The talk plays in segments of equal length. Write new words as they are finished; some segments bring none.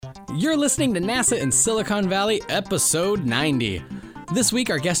You're listening to NASA in Silicon Valley, episode 90. This week,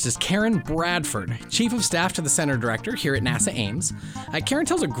 our guest is Karen Bradford, Chief of Staff to the Center Director here at NASA Ames. Karen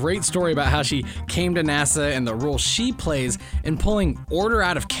tells a great story about how she came to NASA and the role she plays in pulling order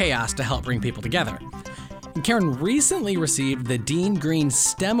out of chaos to help bring people together. And Karen recently received the Dean Green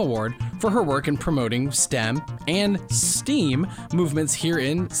STEM Award for her work in promoting STEM and STEAM movements here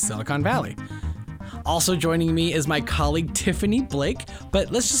in Silicon Valley. Also joining me is my colleague Tiffany Blake,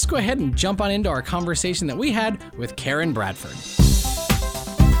 but let's just go ahead and jump on into our conversation that we had with Karen Bradford.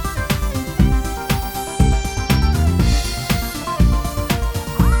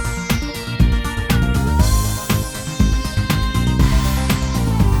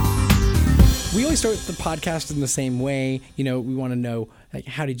 We always start the podcast in the same way. You know, we want to know, like,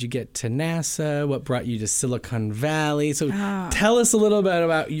 how did you get to NASA? What brought you to Silicon Valley? So tell us a little bit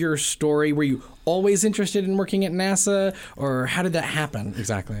about your story. Were you always interested in working at NASA, or how did that happen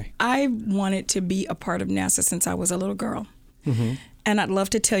exactly? I wanted to be a part of NASA since I was a little girl. Mm-hmm. And I'd love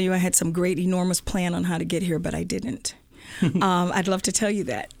to tell you I had some great, enormous plan on how to get here, but I didn't. I'd love to tell you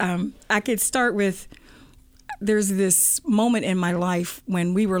that. I could start with, there's this moment in my life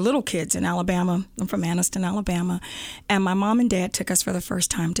when we were little kids in Alabama. I'm from Anniston, Alabama. And my mom and dad took us for the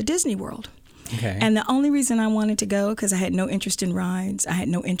first time to Disney World. Okay. And the only reason I wanted to go, because I had no interest in rides. I had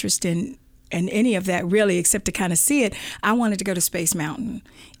no interest in any of that really, except to kind of see it. I wanted to go to Space Mountain.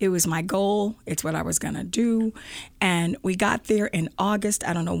 It was my goal. It's what I was going to do. And we got there in August.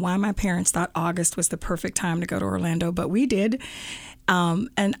 I don't know why my parents thought August was the perfect time to go to Orlando, but we did.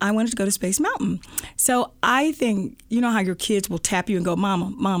 And I wanted to go to Space Mountain. So I think, you know how your kids will tap you and go,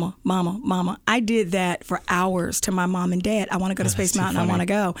 Mama, Mama, Mama, Mama. I did that for hours to my mom and dad. I want to go to Space Mountain. I want to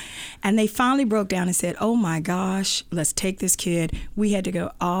go. And they finally broke down and said, oh my gosh, let's take this kid. We had to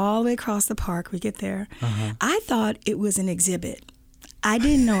go all the way across the park. We get there. Uh-huh. I thought it was an exhibit. I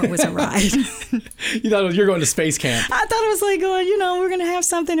didn't know it was a ride. You thought you were going to space camp. I thought it was like going, we're going to have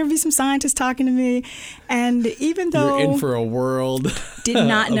something. There'll be some scientists talking to me. And even though... You're in for a world. Did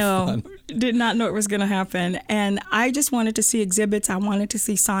not know it was going to happen. And I just wanted to see exhibits. I wanted to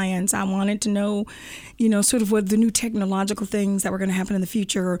see science. I wanted to know, sort of what the new technological things that were going to happen in the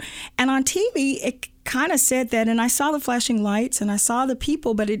future. And on TV, it kind of said that. And I saw the flashing lights and I saw the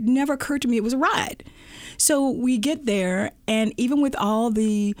people, but it never occurred to me it was a ride. So we get there, and even with all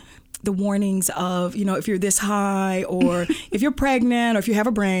the warnings of, if you're this high, or if you're pregnant, or if you have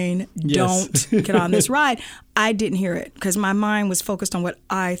a brain, yes. Don't get on this ride. I didn't hear it because my mind was focused on what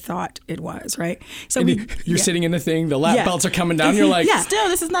I thought it was, right? So you're sitting in the thing, the lap belts are coming down, you're like, still,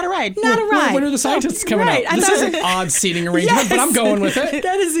 this is not a ride. Not a ride. When are the scientists coming out? This is an odd seating arrangement, but I'm going with it.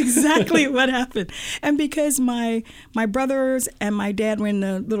 That is exactly what happened. And because my brothers and my dad were in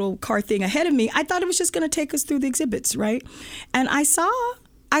the little car thing ahead of me, I thought it was just going to take us through the exhibits, right? And I saw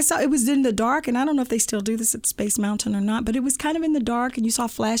it was in the dark, and I don't know if they still do this at Space Mountain or not, but it was kind of in the dark, and you saw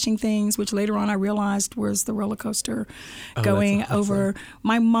flashing things, which later on I realized was the roller coaster going over.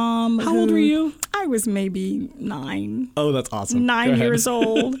 My mom. How old were you? I was maybe 9. Oh, that's awesome. 9 years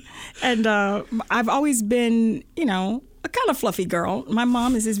old. And I've always been, a kind of fluffy girl. My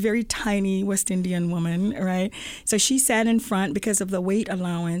mom is this very tiny West Indian woman, right? So she sat in front because of the weight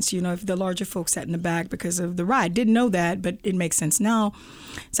allowance. If the larger folks sat in the back because of the ride. Didn't know that, but it makes sense now.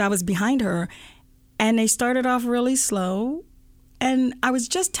 So I was behind her, and they started off really slow. And I was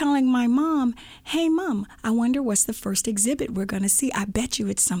just telling my mom, hey, Mom, I wonder what's the first exhibit we're going to see. I bet you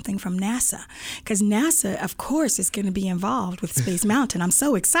it's something from NASA, because NASA, of course, is going to be involved with Space Mountain. I'm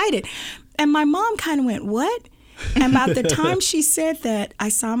so excited. And my mom kind of went, what? And about the time she said that, I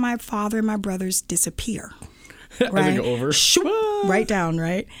saw my father and my brothers disappear. Right? Go over. Right down,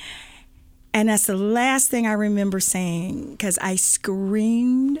 right? And that's the last thing I remember saying, because I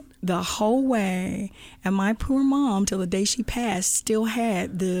screamed the whole way. And my poor mom, till the day she passed, still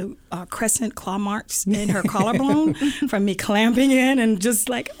had the crescent claw marks in her collarbone from me clamping in and just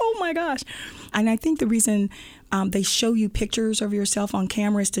like, oh my gosh. And I think the reason they show you pictures of yourself on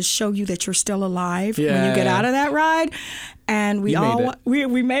camera is to show you that you're still alive when you get out of that ride. And we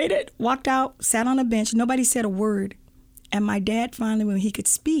made it, walked out, sat on a bench. Nobody said a word. And my dad finally, when he could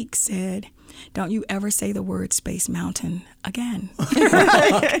speak, said, don't you ever say the word Space Mountain again.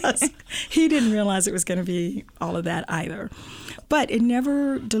 He didn't realize it was going to be all of that either. But it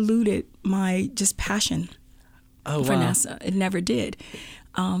never diluted my just passion for NASA. It never did.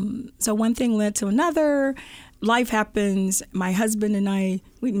 So one thing led to another. Life happens. My husband and I,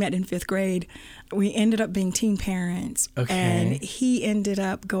 we met in 5th grade. We ended up being teen parents. Okay. And he ended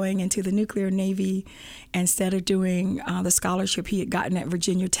up going into the nuclear Navy instead of doing the scholarship he had gotten at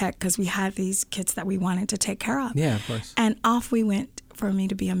Virginia Tech, because we had these kids that we wanted to take care of. Yeah, of course. And off we went for me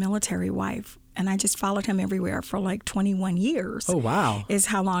to be a military wife. And I just followed him everywhere for like 21 years. Oh, wow. Is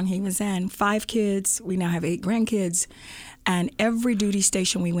how long he was in. 5 kids. We now have 8 grandkids. And every duty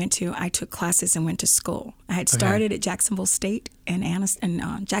station we went to, I took classes and went to school. I had started at Jacksonville State in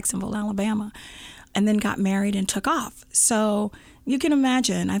Jacksonville, Alabama, and then got married and took off. So you can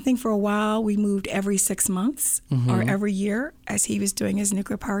imagine, I think for a while we moved every 6 months or every year as he was doing his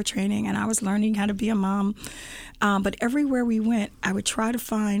nuclear power training and I was learning how to be a mom. But everywhere we went, I would try to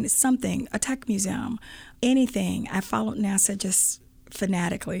find something, a tech museum, anything. I followed NASA just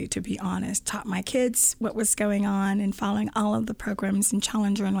fanatically, to be honest, taught my kids what was going on and following all of the programs and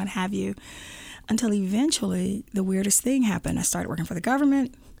Challenger and what have you, until eventually the weirdest thing happened. I started working for the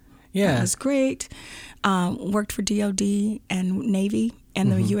government. Yeah. That was great. Worked for DOD and Navy and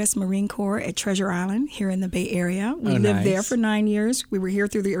the U.S. Marine Corps at Treasure Island here in the Bay Area. We lived there for 9 years. We were here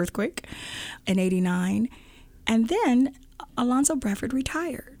through the earthquake in '89. And then Alonzo Bradford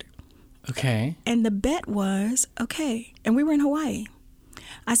retired. Okay. And the bet was, okay, and we were in Hawaii.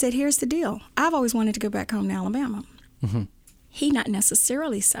 I said, here's the deal. I've always wanted to go back home to Alabama. He not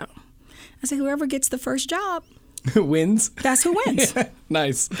necessarily so. I said, whoever gets the first job wins. That's who wins.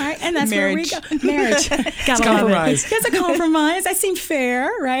 Nice. Right? And that's Marriage. where we go. Marriage. It's compromise. It's a compromise. That seemed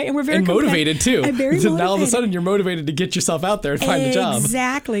fair, right? And we're very motivated too. Very so motivated. now all of a sudden you're motivated to get yourself out there and find a job.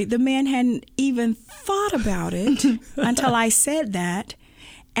 Exactly. The man hadn't even thought about it until I said that.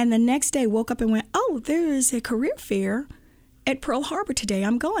 And the next day woke up and went, oh, there is a career fair at Pearl Harbor today.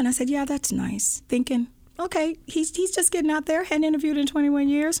 I'm going. I said, yeah, that's nice. Thinking, okay, he's just getting out there, hadn't interviewed in 21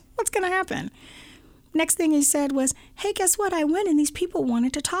 years. What's going to happen? Next thing he said was, hey, guess what? I went and these people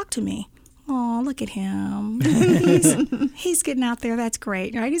wanted to talk to me. Oh, look at him. He's getting out there. That's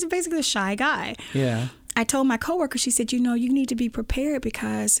great, right? He's basically a shy guy. Yeah. I told my coworker, she said, you need to be prepared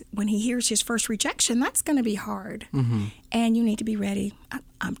because when he hears his first rejection, that's going to be hard. And you need to be ready.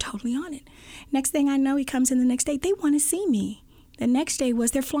 I'm totally on it. Next thing I know, he comes in the next day. They want to see me. The next day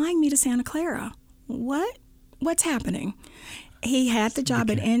was they're flying me to Santa Clara. What? What's happening? He had the job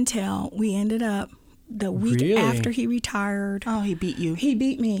at Intel. We ended up the week after he retired. Oh, he beat you. He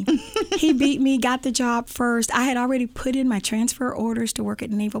beat me. He beat me, got the job first. I had already put in my transfer orders to work at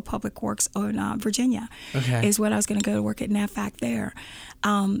Naval Public Works in Virginia. Okay. Is what I was going to go to work at NAVFAC there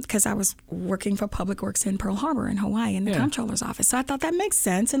because I was working for Public Works in Pearl Harbor in Hawaii in the comptroller's office. So I thought that makes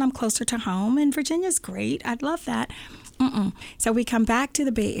sense, and I'm closer to home, and Virginia's great. I'd love that. So we come back to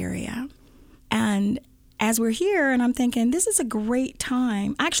the Bay Area, and as we're here, and I'm thinking, this is a great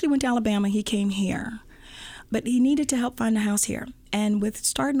time. I actually went to Alabama. He came here. But he needed to help find a house here. And with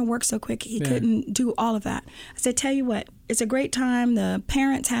starting to work so quick, he couldn't do all of that. I said, tell you what, it's a great time. The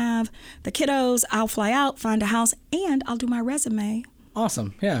parents have the kiddos. I'll fly out, find a house, and I'll do my resume.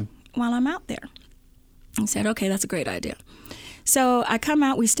 Awesome. Yeah. While I'm out there. He said, okay, that's a great idea. So I come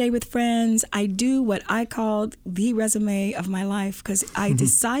out, we stay with friends. I do what I called the resume of my life because I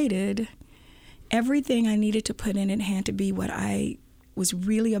decided everything I needed to put in it had to be what I was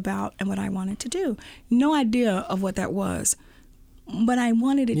really about and what I wanted to do. No idea of what that was, but I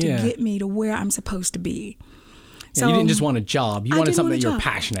wanted it to get me to where I'm supposed to be. So you didn't just want a job. You wanted something that you were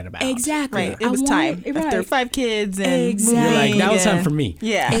passionate about. Exactly. Right. It was time. After 5 kids and Exactly. moving. You're like, now it's time for me.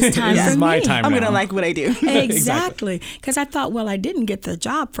 Yeah. It's time This for is my me. time I'm now. going to like what I do. Exactly. Because I thought, well, I didn't get the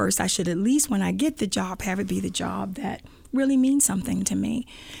job first. I should at least, when I get the job, have it be the job that really means something to me.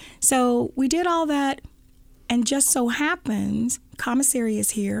 So we did all that. And just so happens, commissary is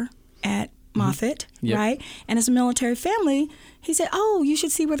here at Moffett, right? And as a military family, he said, oh, you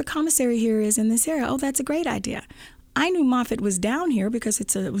should see where the commissary here is in this area. Oh, that's a great idea. I knew Moffett was down here because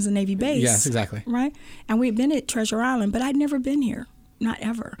it was a Navy base. Yes, exactly. Right? And we'd been at Treasure Island, but I'd never been here, not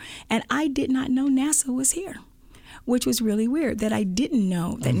ever. And I did not know NASA was here, which was really weird that I didn't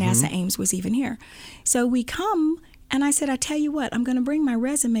know that NASA Ames was even here. So we come. And I said, I tell you what, I'm going to bring my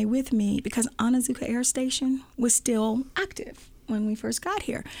resume with me because Onizuka Air Station was still active when we first got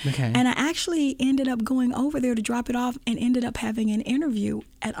here. Okay. And I actually ended up going over there to drop it off and ended up having an interview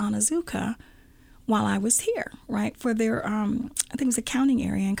at Onizuka while I was here, right, for their, I think it was accounting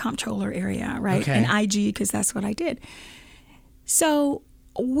area and comptroller area, right, and IG because that's what I did. So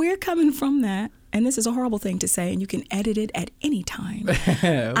we're coming from that, and this is a horrible thing to say, and you can edit it at any time.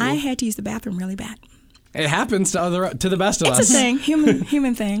 I had to use the bathroom really bad. It happens to the best of us. It's a thing,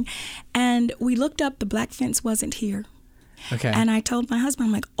 human thing. And we looked up, the black fence wasn't here. Okay. And I told my husband,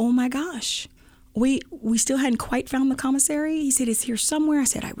 I'm like, oh my gosh, we still hadn't quite found the commissary. He said, it's here somewhere. I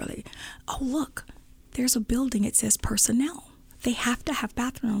said, oh look, there's a building, it says personnel. They have to have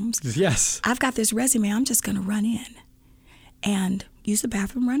bathrooms. Yes. I've got this resume, I'm just gonna run in and use the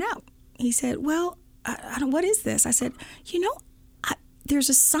bathroom, run out. He said, well, I don't, what is this? I said, there's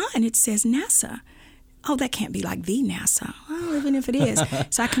a sign. It says NASA. Oh, that can't be like the NASA. Well, even if it is.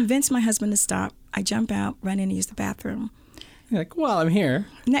 So I convinced my husband to stop. I jump out, run in to use the bathroom. You're like, well, I'm here.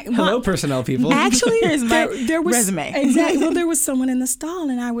 Hello, personnel people. Actually, Here's my there was resume. Exactly. Well, there was someone in the stall,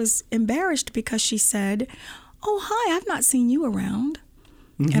 and I was embarrassed because she said, "Oh, hi, I've not seen you around."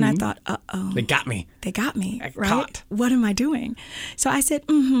 Mm-hmm. And I thought, uh-oh. They got me. They got me, right? Caught. What am I doing? So I said,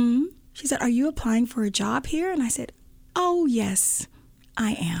 mm-hmm. She said, are you applying for a job here? And I said, oh, yes,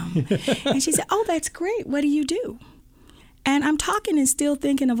 I am. And she said, oh, that's great. What do you do? And I'm talking and still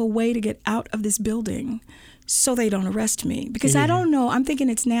thinking of a way to get out of this building so they don't arrest me. Because I don't know. I'm thinking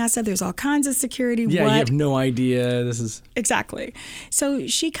it's NASA. There's all kinds of security. Yeah, you have no idea. This is... Exactly. So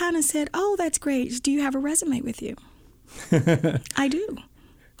she kind of said, oh, that's great. Do you have a resume with you? I do.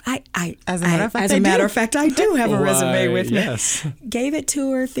 As a matter of fact, I do have a resume with me. Yes. Gave it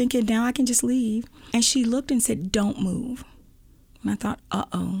to her thinking now I can just leave. And she looked and said, don't move. And I thought,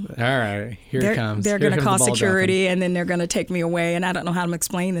 uh-oh. All right, here it comes. They're going to call security, and then they're going to take me away. And I don't know how to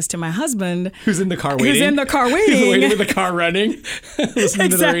explain this to my husband. Who's in the car waiting. He's waiting with the car running, listening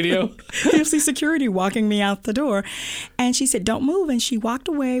to the radio. You'll see security walking me out the door. And she said, don't move. And she walked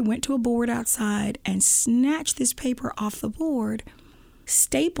away, went to a board outside, and snatched this paper off the board,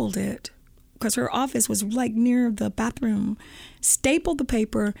 stapled it, because her office was like near the bathroom, stapled the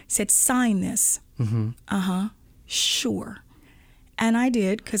paper, said, sign this. Mm-hmm. Sure. And I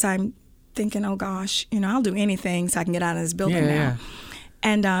did, because I'm thinking, oh gosh, I'll do anything so I can get out of this building now. Yeah.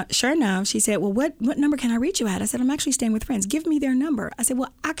 And sure enough, she said, well, what number can I reach you at? I said, I'm actually staying with friends. Give me their number. I said,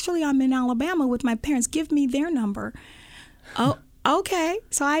 well, actually, I'm in Alabama with my parents. Give me their number. Oh, okay.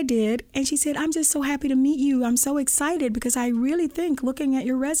 So I did. And she said, I'm just so happy to meet you. I'm so excited because I really think, looking at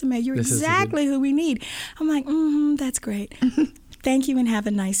your resume, you're exactly who we need. I'm like, that's great. Thank you and have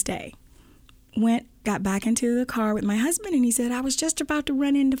a nice day. Got back into the car with my husband, and he said, I was just about to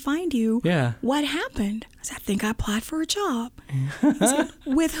run in to find you. Yeah. What happened? I said, I think I applied for a job. He said,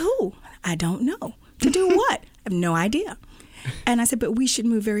 with who? I don't know. To do what? I have no idea. And I said, but we should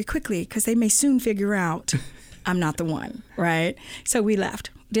move very quickly because they may soon figure out I'm not the one, right? So we left.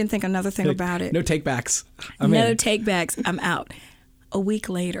 Didn't think another thing about it. No takebacks. No takebacks. I'm out. A week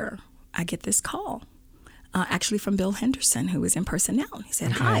later, I get this call. Actually from Bill Henderson, who was in personnel. He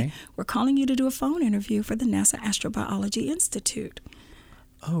said, hi, we're calling you to do a phone interview for the NASA Astrobiology Institute.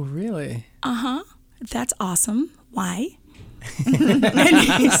 Oh, really? Uh-huh. That's awesome. Why?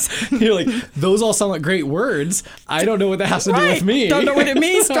 You're like, those all sound like great words. I don't know what that has to do with me. Don't know what it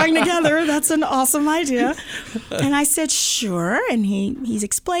means strung together. That's an awesome idea. And I said, sure. And he's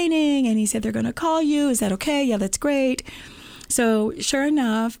explaining, and he said, they're going to call you. Is that okay? Yeah, that's great. So sure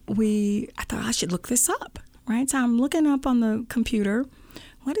enough, I thought I should look this up, right? So I'm looking up on the computer,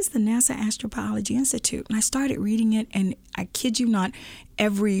 what is the NASA Astrobiology Institute? And I started reading it, and I kid you not,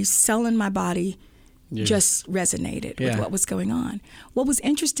 every cell in my body just resonated with what was going on. What was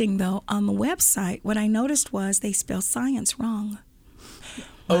interesting, though, on the website, what I noticed was they spell science wrong.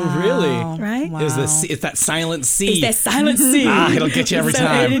 Oh, really? Right? Wow. It's that silent C. It's that silent C. It'll get you every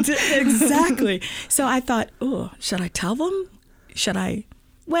time. Exactly. So I thought, should I tell them? Should I?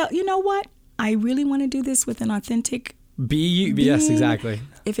 Well, you know what? I really want to do this with an authentic being. Yes, exactly.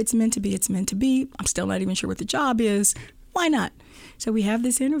 If it's meant to be, it's meant to be. I'm still not even sure what the job is. Why not? So we have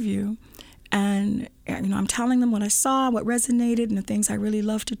this interview, and I'm telling them what I saw, what resonated, and the things I really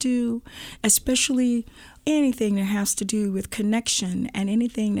love to do, especially anything that has to do with connection and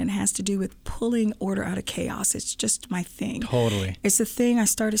anything that has to do with pulling order out of chaos. It's just my thing. Totally. It's the thing I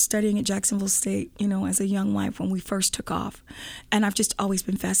started studying at Jacksonville State, as a young wife when we first took off. And I've just always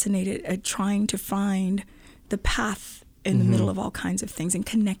been fascinated at trying to find the path in the middle of all kinds of things and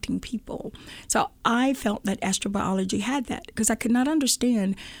connecting people. So I felt that astrobiology had that because I could not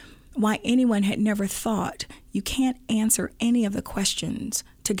understand why anyone had never thought you can't answer any of the questions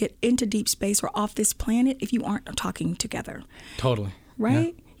to get into deep space or off this planet if you aren't talking together. Totally.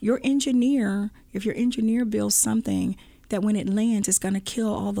 Right? Yeah. If your engineer builds something that when it lands is going to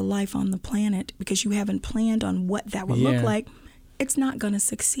kill all the life on the planet because you haven't planned on what that would look like, it's not going to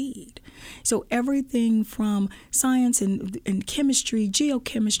succeed. So everything from science and chemistry,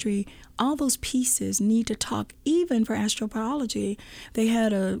 geochemistry, all those pieces need to talk. Even for astrobiology, they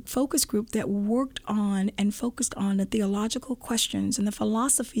had a focus group that worked on and focused on the theological questions and the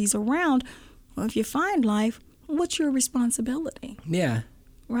philosophies around, well, if you find life, what's your responsibility? Yeah.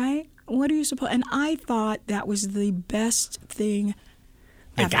 Right? What are you supposed? And I thought that was the best thing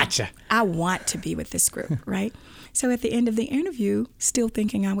ever. I gotcha. I want to be with this group, right? So at the end of the interview, still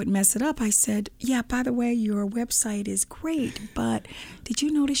thinking I would mess it up, I said, yeah, by the way, your website is great, but did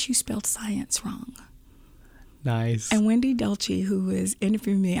you notice you spelled science wrong? Nice. And Wendy Delchey, who was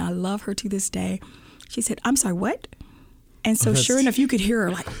interviewing me, I love her to this day. She said, "I'm sorry, what?" And so sure enough, you could hear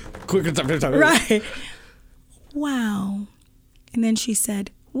her like, quick, right. Wow. And then she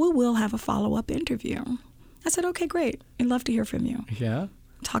said, "We will have a follow-up interview." I said, "Okay, great. I'd love to hear from you." Yeah.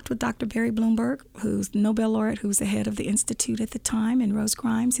 Talked with Dr. Barry Bloomberg, who's Nobel laureate, who was the head of the institute at the time, and Rose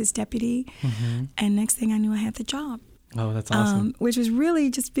Grimes, his deputy. Mm-hmm. And next thing I knew, I had the job. Oh, that's awesome. Which was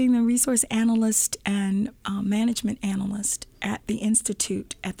really just being the resource analyst and management analyst at the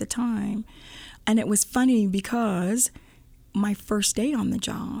institute at the time. And it was funny because my first day on the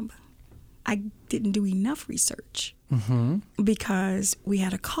job, I didn't do enough research because we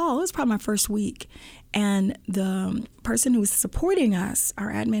had a call. It was probably my first week. And the person who was supporting us,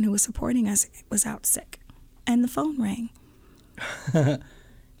 our admin who was supporting us, was out sick. And the phone rang.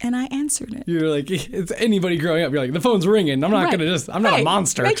 And I answered it. You're like, it's anybody growing up. You're like, the phone's ringing. I'm not going to just, I'm not a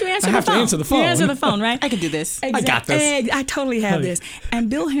monster. Right, you answer I have the phone. to answer the phone. You answer the phone, right? I can do this. I got this. I totally have this. And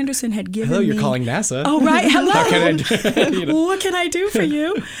Bill Henderson had given Hello, me... you're calling NASA. Oh, right. Hello. How can I do, you know. What can I do for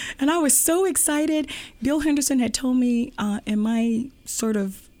you? And I was so excited. Bill Henderson had told me in my sort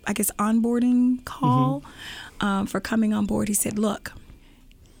of, I guess, onboarding call for coming on board, he said, "Look,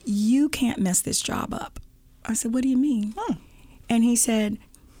 you can't mess this job up." I said, "What do you mean?" And he said,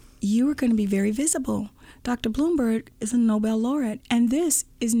 "You are going to be very visible. Dr. Bloomberg is a Nobel laureate, and this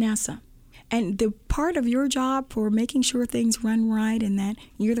is NASA. And the part of your job for making sure things run right and that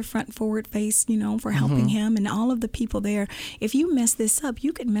you're the front forward face, you know, for helping him and all of the people there, if you mess this up,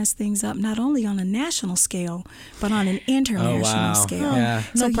 you could mess things up not only on a national scale, but on an international scale." Yeah.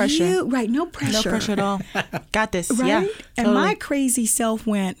 So No pressure. no pressure. No pressure at all. Got this. Right? Yeah. And Totally. my crazy self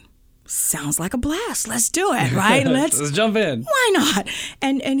went, "Sounds like a blast. Let's do it, right? Let's jump in. Why not?"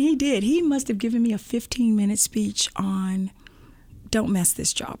 And he did. He must have given me a 15-minute speech on don't mess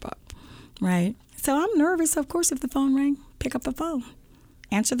this job up, right? So I'm nervous, of course, if the phone rang, pick up the phone,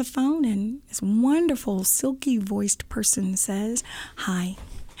 answer the phone, and this wonderful, silky-voiced person says, "Hi,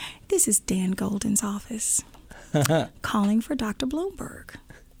 this is Dan Golden's office, calling for Dr. Bloomberg."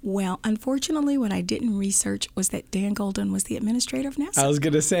 Well, unfortunately, what I didn't research was that Dan Golden was the administrator of NASA. I was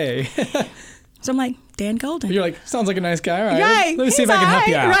going to say. So I'm like, Dan Golden. You're like, sounds like a nice guy. All right. Right. Let me see if I can help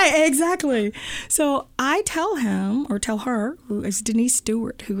you out. Right, exactly. So I tell him, or tell her, who is Denise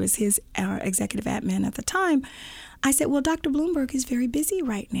Stewart, who was his executive admin at the time, I said, "Well, Dr. Bloomberg is very busy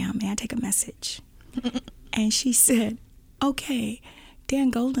right now. May I take a message?" And she said, "Okay, Dan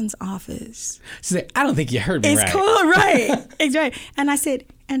Golden's office." She said, "I don't think you heard me It's right." cool, right. It's right. And I said,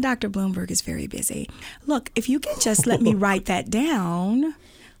 "And Dr. Bloomberg is very busy. Look, if you can just let me write that down,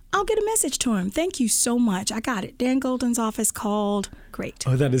 I'll get a message to him. Thank you so much. I got it. Dan Golden's office called." Great.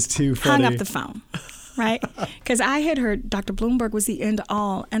 Oh, that is too funny. Hung up the phone, right? Because I had heard Dr. Bloomberg was the end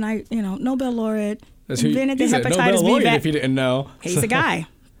all, and I, Nobel laureate, invented the he's a hepatitis Nobel B laureate, vaccine. if you didn't know. He's a guy.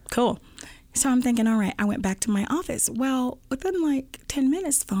 Cool. So I'm thinking, all right, I went back to my office. Well, within like 10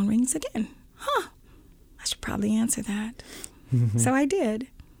 minutes, the phone rings again. I should probably answer that. So I did.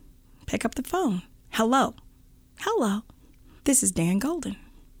 Pick up the phone. Hello. This is Dan Golden.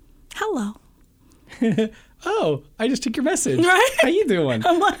 Hello. Oh, I just took your message. Right? How you doing?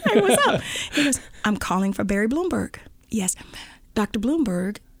 I'm like, "Hey, what's up?" He goes, "I'm calling for Barry Bloomberg." "Yes, Dr.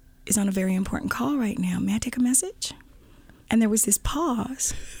 Bloomberg is on a very important call right now. May I take a message?" And there was this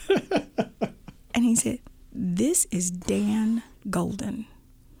pause. And he said, "This is Dan Golden."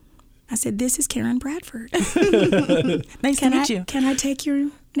 I said, "This is Karen Bradford." Nice to meet you. Can I take your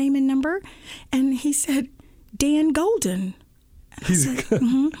name and number? And he said, "Dan Golden." And I said,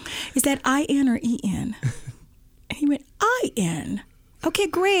 "Is that I-N or E-N?" And he went, "I-N." "Okay,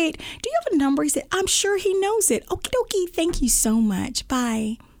 great. Do you have a number?" He said, "I'm sure he knows it." "Okie dokie. Thank you so much.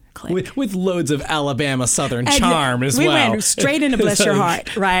 Bye." Click. With loads of Alabama Southern charm as we well. went straight into Bless Your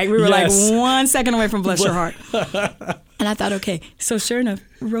Heart, right? We were Yes. like 1 second away from Bless Your Heart. And I thought, okay. So sure enough,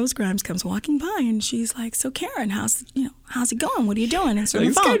 Rose Grimes comes walking by, and she's like, "So Karen, how's it going? What are you doing?" And so Like,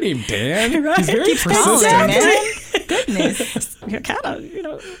 the this phone. guy named Dan. Right? He's very Keep persistent. calling, man. Goodness.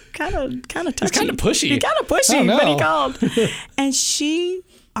 kind of touchy. He's kind of pushy. He's kind of pushy, Oh, no. but he called. And she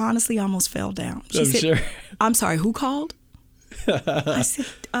honestly almost fell down. She I'm said, sure. "I'm sorry, who called?" I said,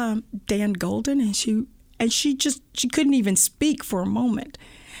 Dan Golden, and she couldn't even speak for a moment.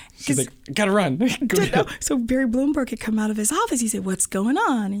 She's like, "Gotta run." So Barry Bloomberg had come out of his office. He said, "What's going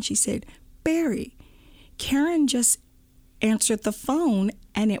on?" And she said, "Barry, Karen just answered the phone,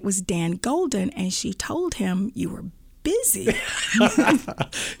 and it was Dan Golden, and she told him you were busy."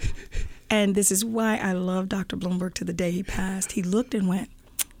 And this is why I love Dr. Bloomberg to the day he passed. He looked and went,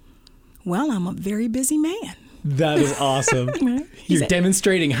 "Well, I'm a very busy man." That is awesome. You're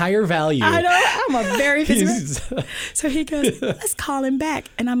demonstrating higher value. I know. I'm a very busy man. So he goes, let's call him back.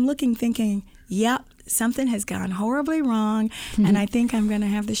 And I'm looking, thinking, yep, something has gone horribly wrong. And I think I'm going to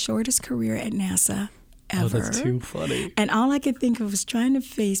have the shortest career at NASA ever. Oh, that's too funny. And all I could think of was trying to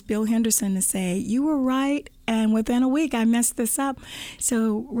face Bill Henderson to say, you were right. And within a week, I messed this up.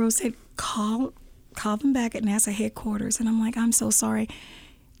 So Rose said, call them back at NASA headquarters. And I'm like, I'm so sorry.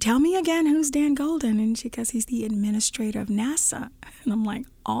 Tell me again, who's Dan Golden? And she goes, he's the administrator of NASA. And I'm like,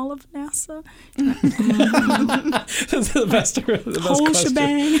 all of NASA? That's the best whole question.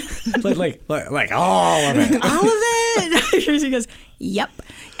 shebang. like all of it. All of it. She goes, yep.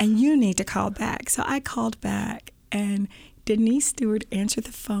 And you need to call back. So I called back, and Denise Stewart answered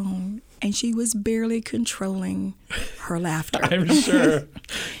the phone, and she was barely controlling her laughter. I'm sure.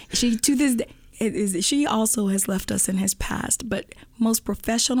 She, to this day, she also has left us and has passed, but most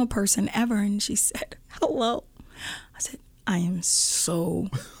professional person ever. And she said, hello. I said, I am so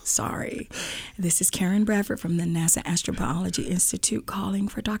sorry. This is Karen Bradford from the NASA Astrobiology Institute calling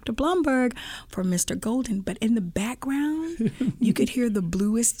for Dr. Blumberg for Mr. Golden. But in the background, you could hear the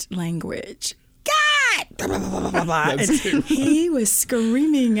bluest language. God! And he was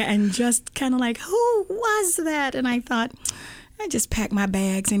screaming and just kind of like, who was that? And I thought, I just pack my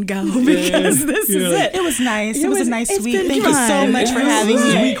bags and go because this is it. It was nice. It was a nice week. Thank fun. you so much for having This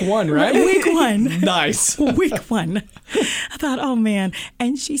is me. week 1, right? Week 1. Nice. Week 1. I thought, oh, man.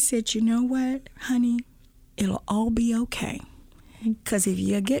 And she said, you know what, honey? It'll all be okay. Because if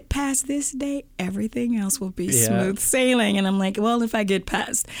you get past this day, everything else will be smooth sailing. And I'm like, well, if I get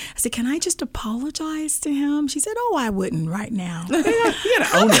past. I said, can I just apologize to him? She said, oh, I wouldn't right now. You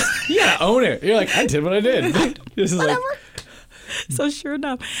gotta own it. You gotta own it. You're like, I did what I did. This is Whatever. like, So sure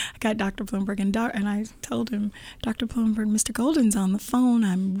enough, I got Dr. Blumberg, and I told him, Dr. Blumberg, Mr. Golden's on the phone.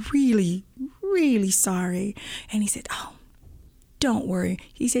 I'm really, really sorry. And he said, oh, don't worry.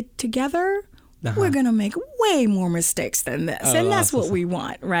 He said, together, we're going to make way more mistakes than this. And that's what we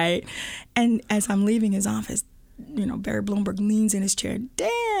want, right? And as I'm leaving his office, Barry Bloomberg leans in his chair.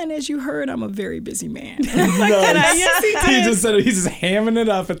 Dan, as you heard, I'm a very busy man. I'm like, yes, he did. He just said he's just hamming it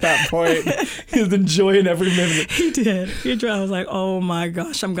up at that point. He's enjoying every minute. He did. I was like, oh my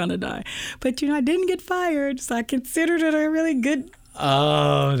gosh, I'm gonna die. But I didn't get fired, so I considered it a really good.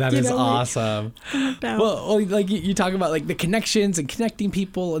 Oh, that is awesome. Well, like you talk about like the connections and connecting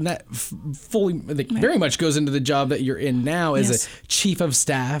people, and that fully very much goes into the job that you're in now as a chief of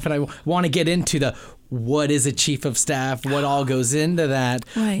staff. And I want to get into what is a chief of staff, what all goes into that.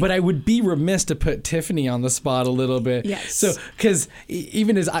 Right. But I would be remiss to put Tiffany on the spot a little bit. Yes. So, because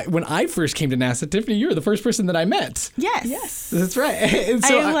even when I first came to NASA, Tiffany, you were the first person that I met. Yes. That's right. And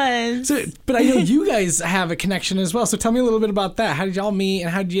so I was. But I know you guys have a connection as well. So tell me a little bit about that. How did y'all meet, and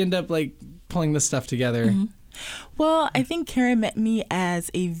how did you end up like pulling this stuff together? Mm-hmm. Well, I think Karen met me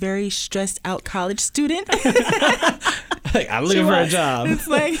as a very stressed out college student. Like, I'm looking for a job. It's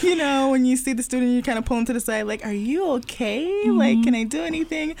like, when you see the student, you kind of pull them to the side, like, are you okay? Mm-hmm. Like, can I do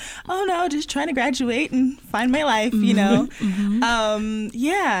anything? Oh, no, just trying to graduate and find my life,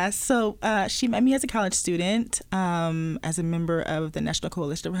 So she met me as a college student, as a member of the National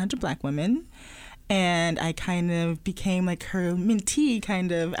Coalition of 100 Black Women. And I kind of became like her mentee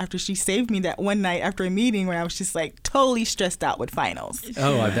after she saved me that one night after a meeting where I was just like totally stressed out with finals.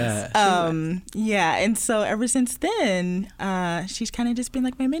 Oh, I bet. And so ever since then, she's kind of just been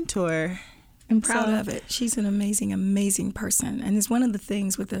like my mentor. I'm proud of it. She's an amazing, amazing person. And it's one of the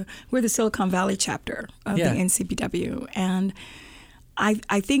things we're the Silicon Valley chapter of the NCBW. And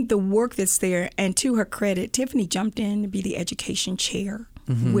I think the work that's there, and to her credit, Tiffany jumped in to be the education chair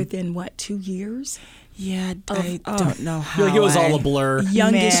within 2 years? Yeah, I don't know how. Like it was all a blur.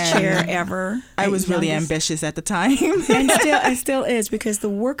 Youngest chair ever. I was really ambitious at the time. And I still is, because the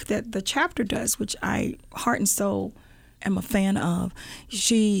work that the chapter does, which I heart and soul am a fan of,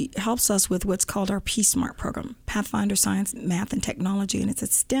 she helps us with what's called our P-SMART program, Pathfinder Science, Math, and Technology, and it's a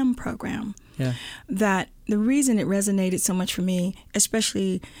STEM program. Yeah. That the reason it resonated so much for me,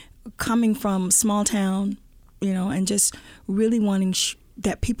 especially coming from small town, and just really wanting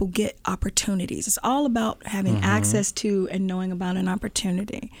that people get opportunities. It's all about having access to and knowing about an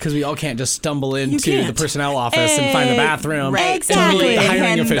opportunity. Because we all can't just stumble into the personnel office and find the bathroom. Right. Exactly. And meet the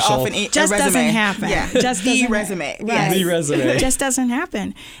hiring official. Just doesn't happen. Yeah. Just the doesn't resume. Right. Yes. The resume. It just doesn't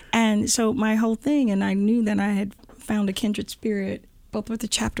happen. And so my whole thing, and I knew that I had found a kindred spirit both with the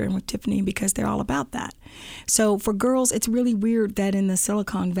chapter and with Tiffany, because they're all about that. So for girls, it's really weird that in the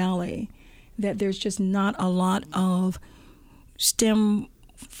Silicon Valley that there's just not a lot of STEM-focused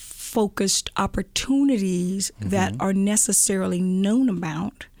opportunities that are necessarily known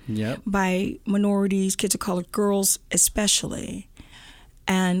about by minorities, kids of color, girls especially.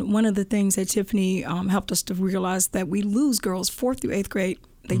 And one of the things that Tiffany helped us to realize that we lose girls 4th through 8th grade.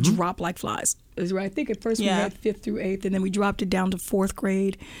 They drop like flies. I think at first we had 5th through 8th, and then we dropped it down to 4th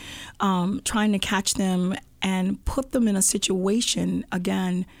grade, trying to catch them and put them in a situation,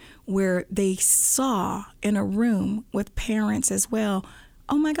 again, where they saw in a room with parents as well,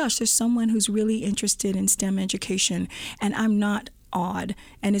 oh my gosh, there's someone who's really interested in STEM education, and I'm not odd,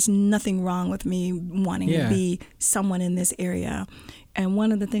 and it's nothing wrong with me wanting to be someone in this area. And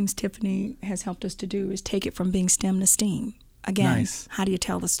one of the things Tiffany has helped us to do is take it from being STEM to STEAM. Again, how do you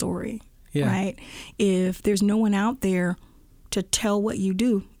tell the story, right? If there's no one out there to tell what you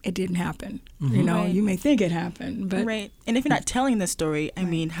do, it didn't happen. You know, you may think it happened, but... Right. And if you're not telling the story, I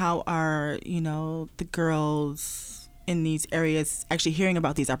mean, how are, you know, the girls in these areas actually hearing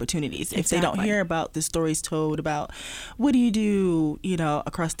about these opportunities? If they don't hear about the stories told about what do you do, you know,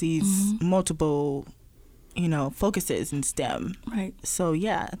 across these multiple, you know, focuses in STEM. Right. So,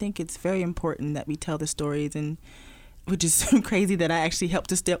 yeah, I think it's very important that we tell the stories, and which is crazy that I actually helped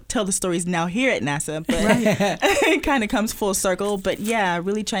to tell the stories now here at NASA, but it kind of comes full circle. But yeah,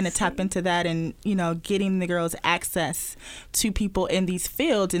 really trying to tap into that, and, you know, getting the girls access to people in these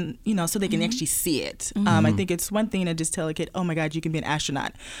fields, and, you know, so they can actually see it. I think it's one thing to just tell a kid, oh my God, you can be an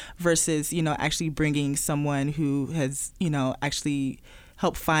astronaut, versus, you know, actually bringing someone who has, you know, actually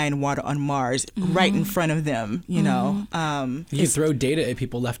help find water on Mars right in front of them, you know. You throw data at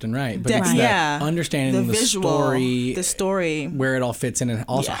people left and right, but it's that understanding the story, where it all fits in, and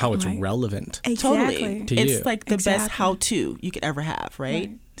also how it's relevant. Totally. To it's you. like the best how-to you could ever have,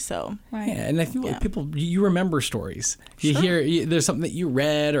 right? So, yeah, and I feel like people, you remember stories. You hear, there's something that you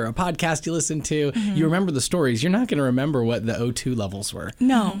read or a podcast you listen to, you remember the stories. You're not going to remember what the O2 levels were.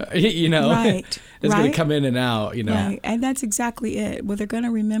 No. You know, it's going to come in and out, you know. Right. And that's exactly it. What they're going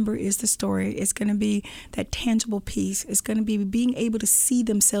to remember is the story. It's going to be that tangible piece. It's going to be being able to see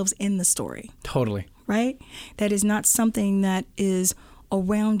themselves in the story. Totally. Right? That is not something that is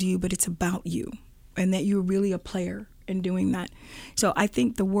around you, but it's about you, and that you're really a player in doing that. So I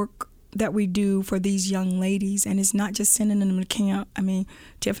think the work that we do for these young ladies, and it's not just sending them to camp. I mean,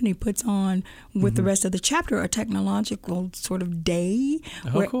 Tiffany puts on with the rest of the chapter a technological sort of day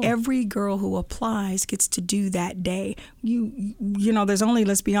where every girl who applies gets to do that day. You know, there's only,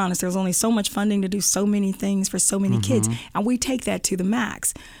 let's be honest, there's only so much funding to do so many things for so many kids, and we take that to the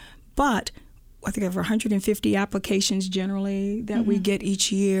max. But I think over 150 applications generally that we get each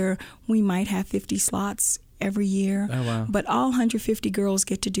year. We might have 50 slots every year. Oh, wow. But all 150 girls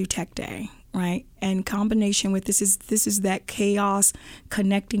get to do Tech Day, right? And combination with this is that chaos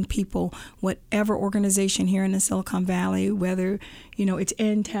connecting people, whatever organization here in the Silicon Valley, whether, you know, it's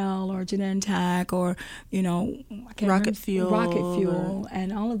Intel or Genentech or, you know, Rocket Fuel,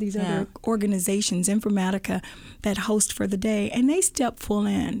 and all of these other organizations, Informatica, that host for the day. And they step full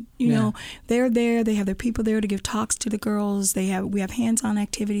in. You know, they're there. They have their people there to give talks to the girls. We have hands-on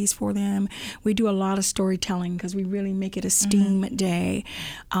activities for them. We do a lot of storytelling because we really make it a STEAM day.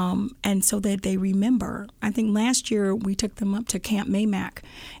 And so that they remember. I think last year we took them up to Camp Maymac,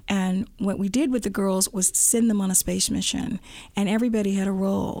 and what we did with the girls was send them on a space mission, and everybody had a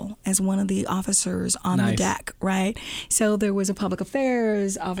role as one of the officers on the deck, right? So there was a public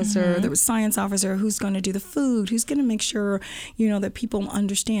affairs officer, there was science officer, who's going to do the food, who's going to make sure, you know, that people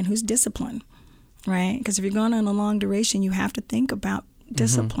understand, who's disciplined, right? Because if you're going on a long duration, you have to think about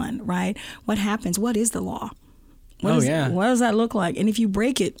discipline, right? What happens? What is the law? What does that look like? And if you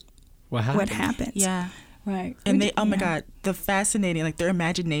break it, what happens? Yeah. Right. And they, oh my God, the fascinating, like their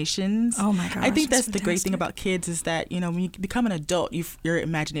imaginations. Oh my gosh. I think that's the great thing about kids is that, you know, when you become an adult, your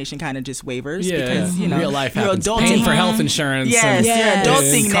imagination kind of just wavers because, you know, real life you're happens. adulting. Paying for health insurance. Yes, you're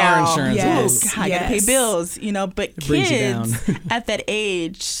adulting car now. insurance. Yes. I got to pay bills, you know, but kids at that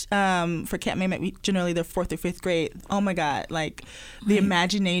age, for Camp Maymac, generally they're 4th or 5th grade. Oh my God, like the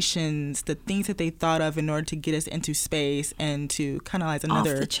imaginations, the things that they thought of in order to get us into space and to colonize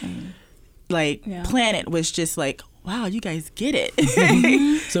another off the chain. Planet was just like, wow, you guys get it.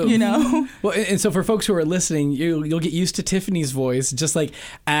 So, you know? Well, and so for folks who are listening, you'll get used to Tiffany's voice, just like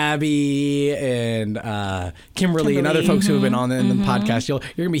Abby and Kimberly and other folks who have been on in the podcast. You're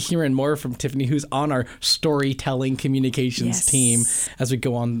going to be hearing more from Tiffany, who's on our storytelling communications team as we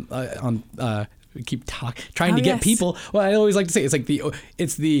go on we keep trying to get people. Well, I always like to say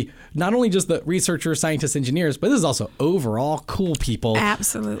it's the not only just the researchers, scientists, engineers, but this is also overall cool people.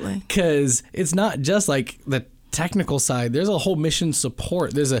 Absolutely. Because it's not just like the technical side. There's a whole mission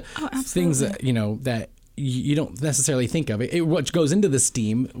support. There's things that, you know, that you don't necessarily think of. It which goes into the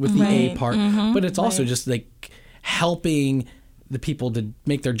STEAM with the A part, but it's also just like helping the people to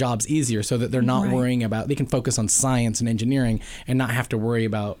make their jobs easier so that they're not worrying about, they can focus on science and engineering and not have to worry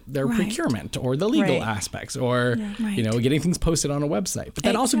about their procurement or the legal aspects or, getting things posted on a website. But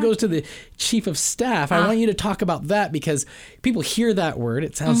that also goes to the chief of staff. I want you to talk about that because people hear that word.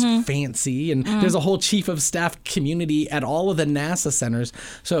 It sounds fancy. And there's a whole chief of staff community at all of the NASA centers.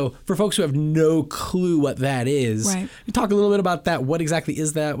 So for folks who have no clue what that is, you talk a little bit about that. What exactly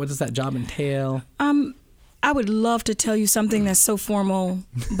is that? What does that job entail? I would love to tell you something that's so formal,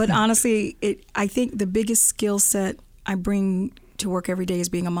 but honestly, I think the biggest skill set I bring to work every day is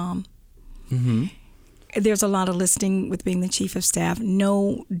being a mom. Mm-hmm. There's a lot of listing with being the chief of staff.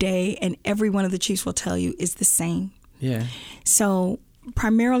 No day, and every one of the chiefs will tell you, is the same. Yeah. So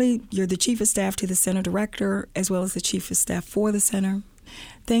primarily, you're the chief of staff to the center director, as well as the chief of staff for the center.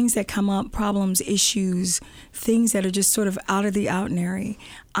 Things that come up, problems, issues, things that are just sort of out of the ordinary,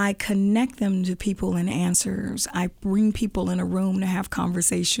 I connect them to people and answers. I bring people in a room to have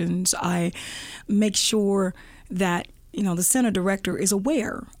conversations. I make sure that the center director is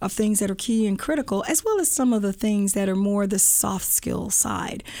aware of things that are key and critical, as well as some of the things that are more the soft skill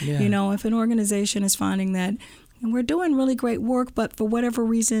side. Yeah. If an organization is finding that we're doing really great work, but for whatever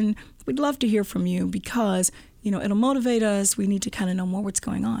reason, we'd love to hear from you because it'll motivate us. We need to kind of know more what's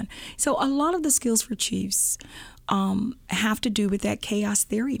going on. So a lot of the skills for chiefs have to do with that chaos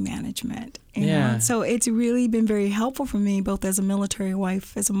theory management. You know? So it's really been very helpful for me, both as a military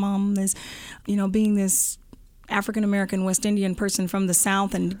wife, as a mom, as being this African-American West Indian person from the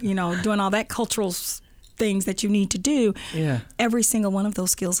South and, doing all that cultural things that you need to do. Yeah. Every single one of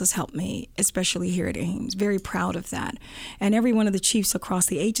those skills has helped me, especially here at Ames. Very proud of that. And every one of the chiefs across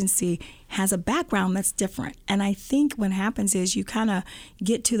the agency has a background that's different. And I think what happens is you kind of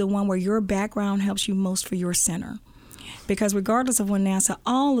get to the one where your background helps you most for your center. Because regardless of when NASA,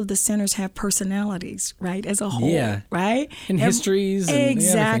 all of the centers have personalities, right, as a whole, right? And histories.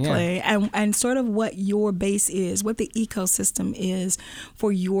 Exactly. And sort of what your base is, what the ecosystem is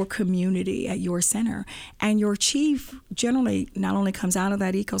for your community at your center. And your chief generally not only comes out of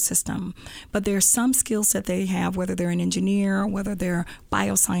that ecosystem, but there's some skill set they have, whether they're an engineer, whether they're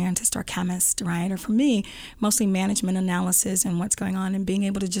bioscientist or chemist, right? Or for me, mostly management analysis and what's going on and being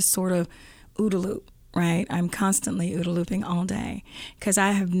able to just sort of OODA loop. Right? I'm constantly OODA looping all day because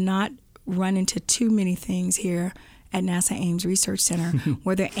I have not run into too many things here at NASA Ames Research Center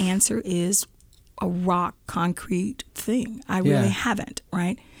where the answer is a rock, concrete thing. I really haven't,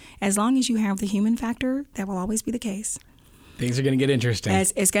 right? As long as you have the human factor, that will always be the case. Things are going to get interesting.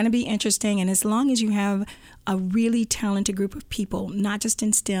 It's going to be interesting. And as long as you have a really talented group of people, not just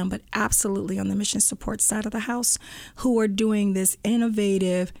in STEM, but absolutely on the mission support side of the house, who are doing this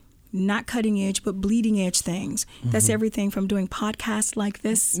innovative, not cutting edge, but bleeding edge things. That's everything from doing podcasts like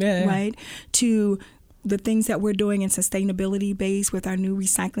this, right, to the things that we're doing in sustainability base with our new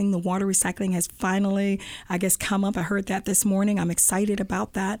recycling. The water recycling has finally, I guess, come up. I heard that this morning. I'm excited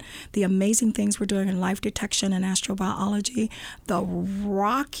about that. The amazing things we're doing in life detection and astrobiology. The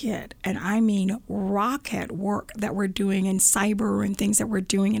rocket, and I mean rocket work that we're doing in cyber and things that we're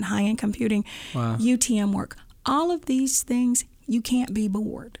doing in high-end computing, UTM work. All of these things, you can't be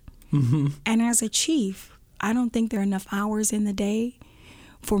bored. Mm-hmm. And as a chief, I don't think there are enough hours in the day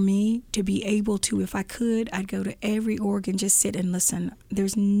for me to be able to, if I could, I'd go to every org and just sit and listen.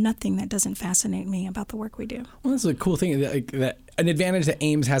 There's nothing that doesn't fascinate me about the work we do. Well, that's a cool thing. That an advantage that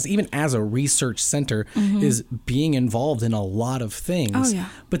Ames has, even as a research center, is being involved in a lot of things. Oh, yeah.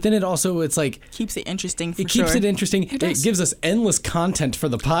 But then it's like... keeps it interesting, It keeps it interesting. It gives us endless content for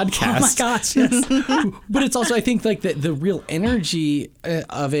the podcast. Oh, my gosh, yes. But it's also, I think, like the real energy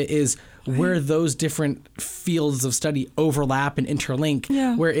of it is where those different fields of study overlap and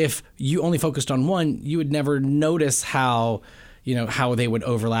interlink, where if you only focused on one, you would never notice how they would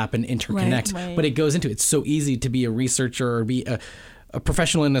overlap and interconnect. Right. But it goes into it. It's so easy to be a researcher or be a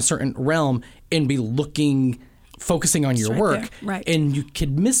professional in a certain realm and be focusing on your work. Right. And you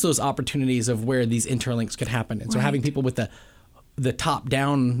could miss those opportunities of where these interlinks could happen. And so having people with the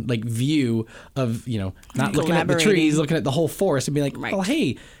top-down view of, not looking at the trees, looking at the whole forest and be like, well,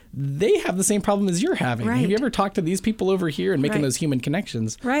 hey, they have the same problem as you're having. Right. Have you ever talked to these people over here and making those human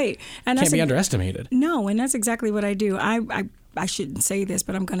connections? Right. And can't be underestimated. No, and that's exactly what I do. I shouldn't say this,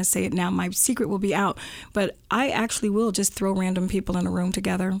 but I'm going to say it now. My secret will be out. But I actually will just throw random people in a room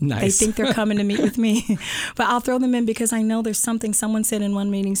together. Nice. They think they're coming to meet with me. But I'll throw them in because I know there's something someone said in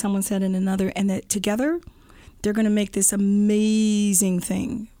one meeting, someone said in another, and that together they're going to make this amazing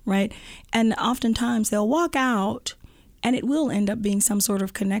thing, right? And oftentimes they'll walk out and it will end up being some sort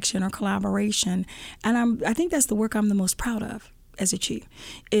of connection or collaboration. And I think that's the work I'm the most proud of as a chief,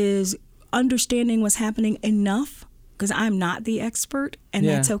 is understanding what's happening enough because I'm not the expert, and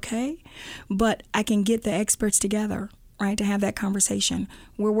that's okay. But I can get the experts together, right, to have that conversation.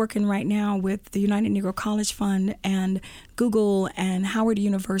 We're working right now with the United Negro College Fund and Google and Howard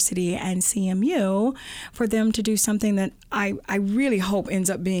University and CMU for them to do something that I really hope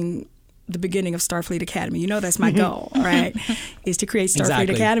ends up being the beginning of Starfleet Academy. You know, that's my goal, right, is to create Starfleet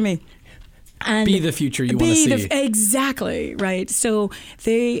Academy. And be the future you want to see. Exactly, right. So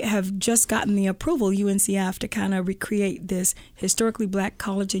they have just gotten the approval, UNCF, to kind of recreate this historically black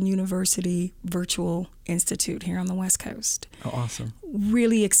college and university virtual institute here on the West Coast. Oh, awesome.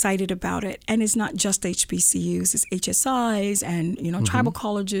 Really excited about it. And it's not just HBCUs, it's HSIs and, tribal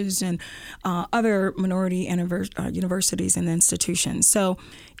colleges and other minority universities and institutions. So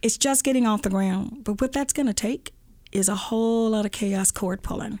it's just getting off the ground. But what that's going to take is a whole lot of chaos cord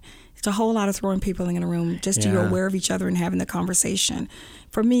pulling. It's a whole lot of throwing people in a room just to be aware of each other and having the conversation.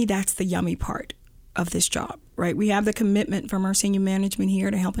 For me, that's the yummy part of this job, right? We have the commitment from our senior management here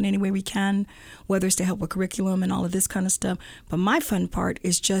to help in any way we can, whether it's to help with curriculum and all of this kind of stuff. But my fun part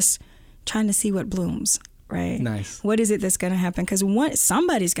is just trying to see what blooms, right? Nice. What is it that's going to happen? Because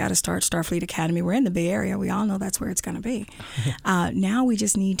somebody's got to start Starfleet Academy. We're in the Bay Area. We all know that's where it's going to be. Now we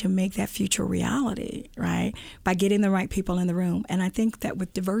just need to make that future reality, right, by getting the right people in the room. And I think that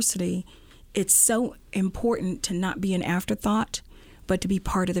with diversity, it's so important to not be an afterthought, but to be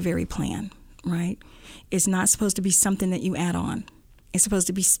part of the very plan, right? It's not supposed to be something that you add on. It's supposed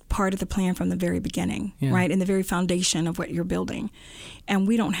to be part of the plan from the very beginning, right, in the very foundation of what you're building. And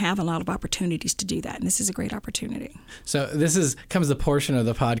we don't have a lot of opportunities to do that, and this is a great opportunity. So this comes the portion of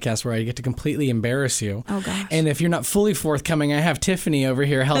the podcast where I get to completely embarrass you. Oh, gosh. And if you're not fully forthcoming, I have Tiffany over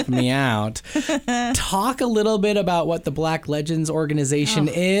here helping me out. Talk a little bit about what the Black Legends organization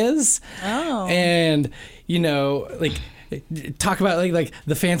is. Oh. And, talk about like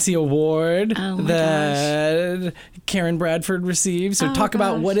the fancy award that Karen Bradford received. So talk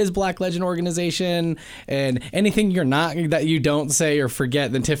about what is Black Legend Organization and anything that you don't say or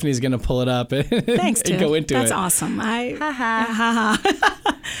forget, then Tiffany's going to pull it up and, Thanks, and go into That's it. That's awesome.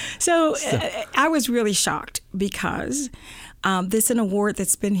 So I was really shocked because this is an award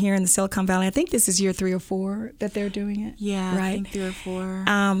that's been here in the Silicon Valley. I think this is year 3 or 4 that they're doing it. Yeah, right? I think 3 or 4.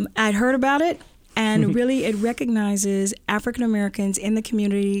 I'd heard about it. And really, it recognizes African Americans in the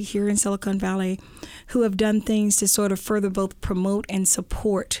community here in Silicon Valley who have done things to sort of further both promote and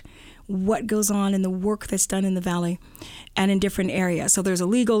support what goes on in the work that's done in the Valley and in different areas. So there's a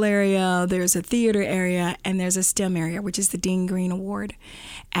legal area, there's a theater area, and there's a STEM area, which is the Dean Green Award.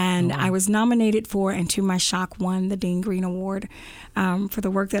 And I was nominated for, and to my shock, won the Dean Green Award for the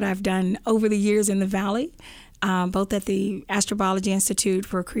work that I've done over the years in the Valley. Both at the Astrobiology Institute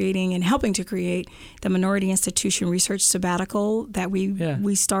for creating and helping to create the Minority Institution Research Sabbatical that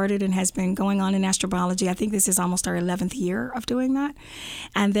we started and has been going on in astrobiology. I think this is almost our 11th year of doing that.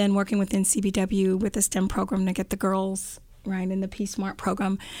 And then working within CBW with the STEM program to get the girls right in the P-Smart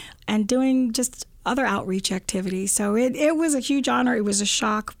program and doing just other outreach activities. So it was a huge honor. It was a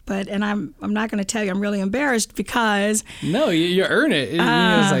shock, and I'm not going to tell you I'm really embarrassed because no, you earn it. It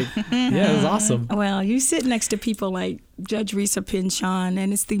was awesome. Well, you sit next to people like Judge Risa Pinchon,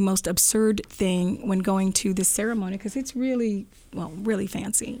 and it's the most absurd thing when going to this ceremony because it's really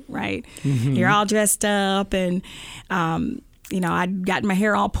fancy, right? Mm-hmm. You're all dressed up and I'd gotten my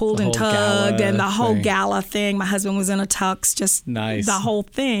hair all pulled and tugged and the whole gala thing. My husband was in a tux, just nice. The whole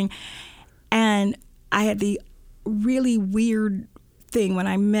thing. And I had the really weird thing when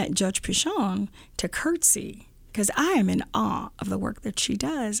I met Judge Pichon to curtsy because I am in awe of the work that she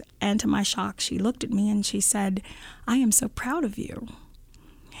does. And to my shock, she looked at me and she said, "I am so proud of you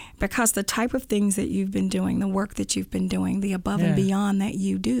because the type of things that you've been doing, the work that you've been doing, the above and beyond that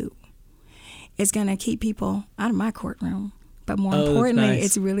you do is going to keep people out of my courtroom. But more importantly,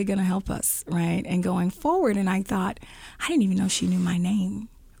 it's really going to help us, right? And going forward." And I thought, I didn't even know she knew my name.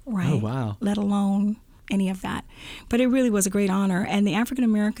 Right. Oh, wow. Let alone any of that. But it really was a great honor. And the African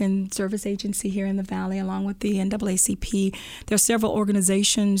American Service Agency here in the Valley, along with the NAACP, there are several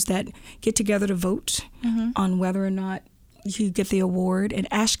organizations that get together to vote on whether or not you get the award. And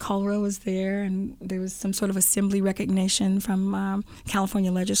Ash Culra was there, and there was some sort of assembly recognition from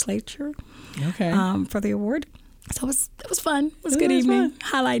California legislature for the award. So it was fun. It was a good evening.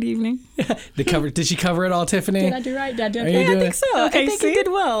 Highlight evening. Did she cover it all, Tiffany? Did I do right? I think so. Okay, I think you did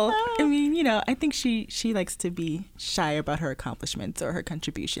well. I mean, I think she likes to be shy about her accomplishments or her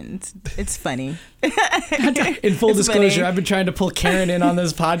contributions. It's funny. In full disclosure, I've been trying to pull Karen in on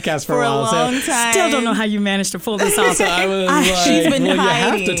this podcast for a while. For a long time. Still don't know how you managed to pull this off. So I was like, she's been you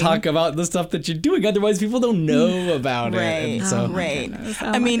hiding. have to talk about the stuff that you're doing. Otherwise, people don't know about it. Right. And so, right. Oh,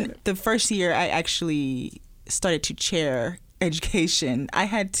 I mean, the first year I actually started to chair education, I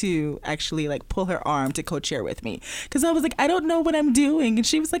had to actually like pull her arm to co-chair with me because I was like, I don't know what I'm doing, and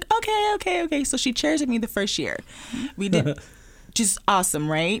she was like, okay. So she chairs with me the first year. We did just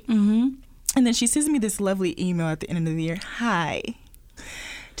awesome, right? Mm-hmm. And then she sends me this lovely email at the end of the year. Hi,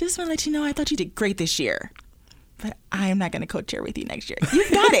 just want to let you know I thought you did great this year, but I'm not going to co-chair with you next year.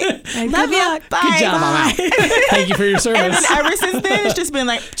 You've got it. Love you. Bye. Good job, Mama. Thank you for your service. And then ever since then, it's just been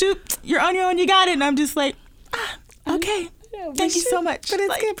like, you're on your own. You got it. And I'm just like, okay. Thank you so much. But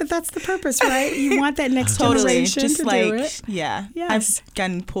it's good. But that's the purpose, right? You want that next totally generation just to like, do it. Yeah. Yes. I've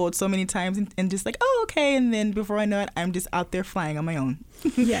gotten pulled so many times and just like, oh, okay. And then before I know it, I'm just out there flying on my own.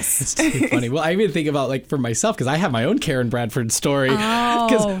 Yes. It's too funny. Well, I even think about like for myself because I have my own Karen Bradford story.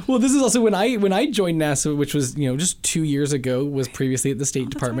 Oh. Well, this is also when I joined NASA, which was just 2 years ago. Was previously at the State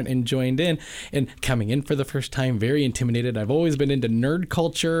Department and joined in, and coming in for the first time, very intimidated. I've always been into nerd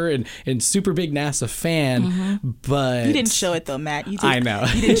culture and super big NASA fan, but you didn't show it though, Matt. I know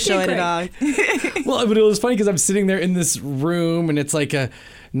you didn't show it at all. Well, but it was funny because I'm sitting there in this room and it's like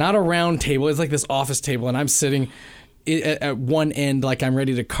not a round table. It's like this office table, and I'm sitting at one end like I'm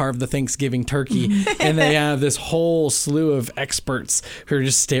ready to carve the Thanksgiving turkey, and they have this whole slew of experts who are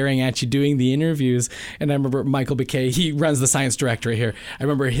just staring at you doing the interviews. And I remember Michael Biquet, he runs the science directorate here. I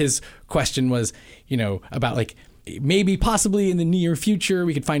remember his question was, about like, maybe possibly in the near future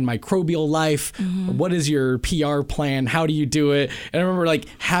we could find microbial life. What is your PR plan? How do you do it? And I remember like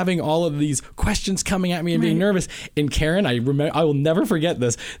having all of these questions coming at me and being nervous. And Karen, I will never forget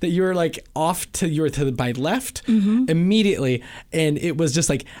this, that you were like off to my left immediately, and it was just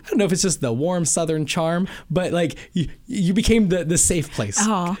like, I don't know if it's just the warm Southern charm, but like you became the safe place.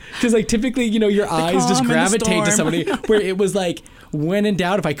 Because like typically your eyes just gravitate to somebody where it was like, when in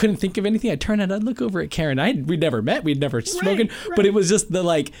doubt, if I couldn't think of anything, I'd turn and I'd look over at Karen. We'd never met, we'd never spoken, but it was just the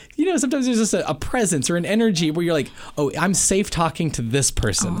like, sometimes there's just a presence or an energy where you're like, oh, I'm safe talking to this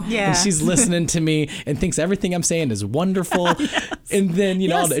person. And she's listening to me and thinks everything I'm saying is wonderful. And then,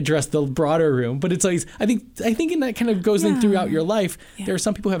 I'll address the broader room. But it's always, I think in that kind of goes in throughout your life. There are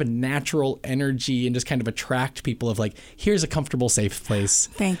some people who have a natural energy and just kind of attract people of like, here's a comfortable, safe place.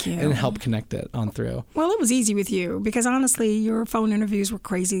 Thank you. And help connect it on through. Well, it was easy with you because honestly, your phone interviews were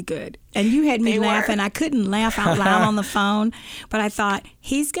crazy good. And you had me laughing. I couldn't laugh out loud on the phone, but I thought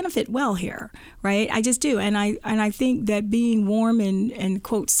he's going to fit well here, right? I just do. And I think that being warm and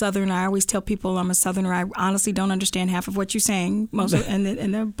quote Southern, I always tell people I'm a Southerner. I honestly don't understand half of what you're saying. And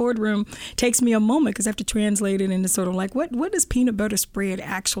the boardroom takes me a moment because I have to translate it into sort of like, what does peanut butter spread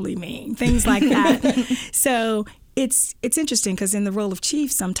actually mean? Things like that. So it's interesting because in the role of chief,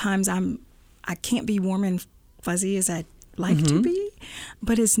 sometimes I can't be warm and fuzzy as I like to be,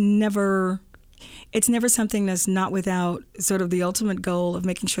 but it's never something that's not without sort of the ultimate goal of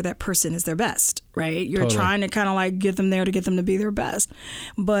making sure that person is their best, right? You're trying to kind of like get them there to get them to be their best.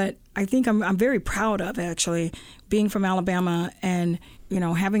 But I think I'm very proud of actually being from Alabama and,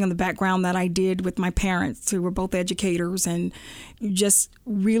 having the background that I did with my parents who were both educators and just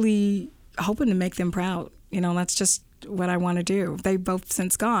really hoping to make them proud. That's just what I want to do. They've both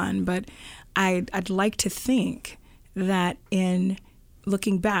since gone, but I'd like to think that in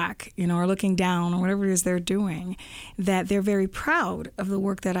looking back, or looking down or whatever it is they're doing, that they're very proud of the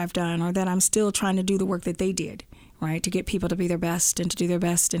work that I've done or that I'm still trying to do the work that they did, right? To get people to be their best and to do their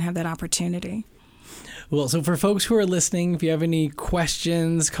best and have that opportunity. Well, so for folks who are listening, if you have any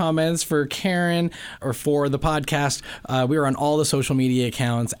questions, comments for Karen or for the podcast, we are on all the social media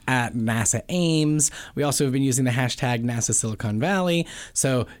accounts at NASA Ames. We also have been using the hashtag NASA Silicon Valley.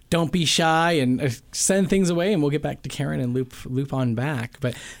 So don't be shy and send things away, and we'll get back to Karen and loop on back.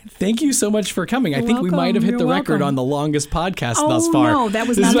 But thank you so much for coming. I think we might have hit the record on the longest podcast thus far. No, that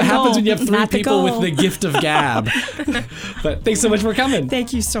was this not is what the happens goal. when you have 3 Not the people with goal. the gift of gab. But thanks so much for coming.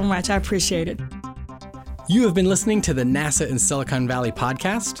 Thank you so much. I appreciate it. You have been listening to the NASA in Silicon Valley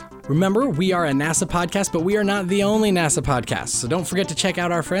podcast. Remember, we are a NASA podcast, but we are not the only NASA podcast. So don't forget to check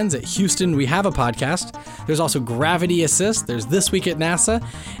out our friends at Houston We Have a Podcast. There's also Gravity Assist. There's This Week at NASA.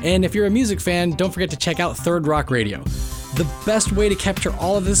 And if you're a music fan, don't forget to check out Third Rock Radio. The best way to capture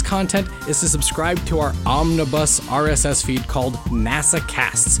all of this content is to subscribe to our omnibus RSS feed called NASA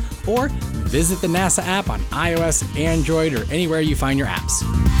Casts, or visit the NASA app on iOS, Android, or anywhere you find your apps.